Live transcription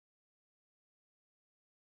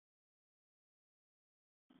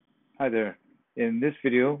Hi there. In this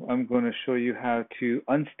video, I'm going to show you how to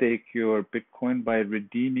unstake your Bitcoin by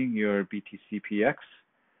redeeming your BTCpx.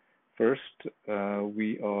 First,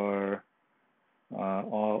 we are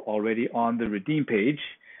already on the redeem page,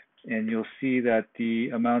 and you'll see that the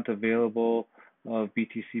amount available of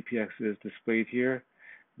BTCpx is displayed here.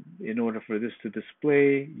 In order for this to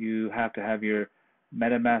display, you have to have your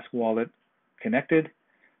MetaMask wallet connected.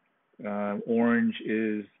 Orange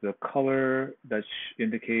is the color that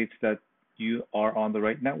indicates that you are on the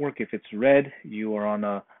right network. If it's red, you are on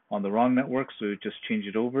the wrong network, so just change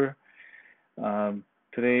it over.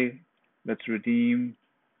 Today, let's redeem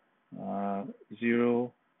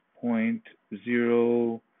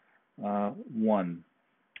 0.01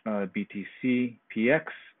 BTCpx.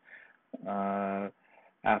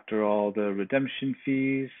 After all the redemption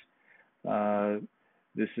fees,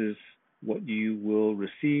 this is what you will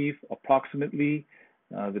receive approximately.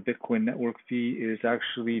 The Bitcoin network fee is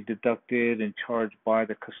actually deducted and charged by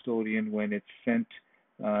the custodian when it's sent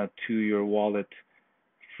to your wallet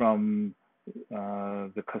from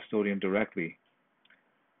the custodian directly.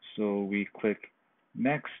 So we click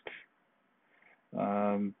next.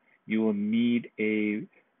 You will need a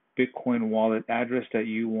Bitcoin wallet address that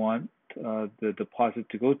you want the deposit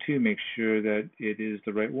to go to. Make sure that it is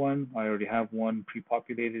the right one. I already have one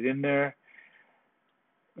pre-populated in there.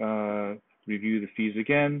 Review the fees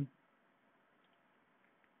again.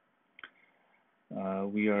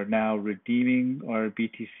 We are now redeeming our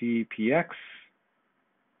BTCpx.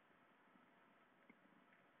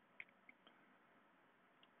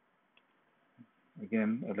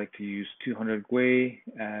 Again, I'd like to use 200 Gwei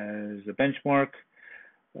as a benchmark.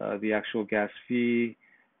 The actual gas fee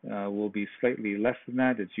will be slightly less than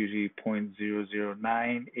that. It's usually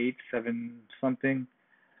 0.00987 something.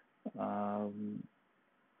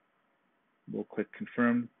 We'll click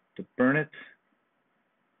confirm to burn it.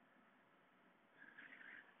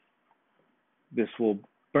 This will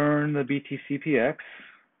burn the BTCpx,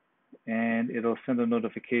 and it'll send a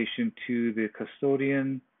notification to the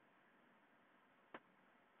custodian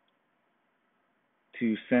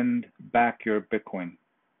to send back your Bitcoin.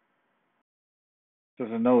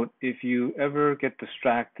 As a note, if you ever get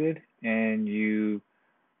distracted and you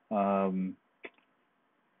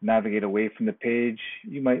navigate away from the page,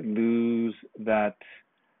 you might lose that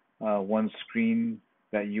one screen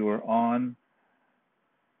that you were on.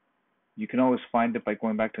 You can always find it by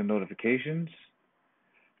going back to notifications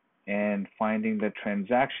and finding the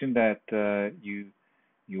transaction that you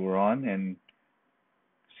were on and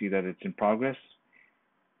see that it's in progress.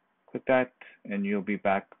 Click that and you'll be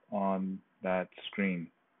back on that screen.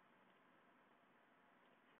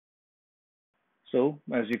 So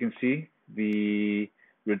as you can see, the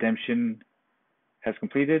redemption has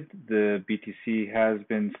completed. The BTC has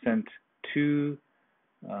been sent to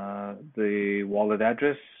the wallet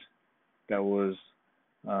address that was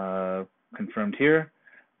confirmed here.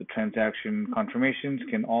 The transaction confirmations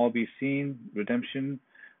can all be seen. Redemption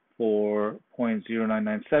for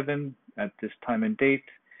 0.0997 at this time and date.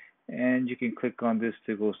 And you can click on this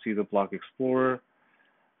to go see the block explorer.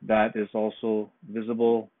 That is also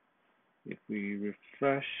visible. If we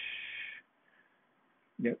refresh,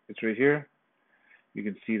 yep, it's right here. You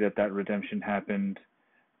can see that redemption happened,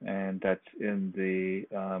 and that's in the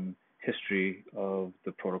history of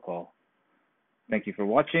the protocol. Thank you for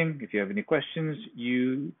watching. If you have any questions,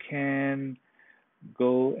 you can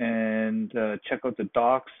go and check out the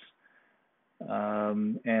docs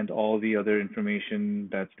and all the other information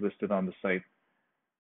that's listed on the site.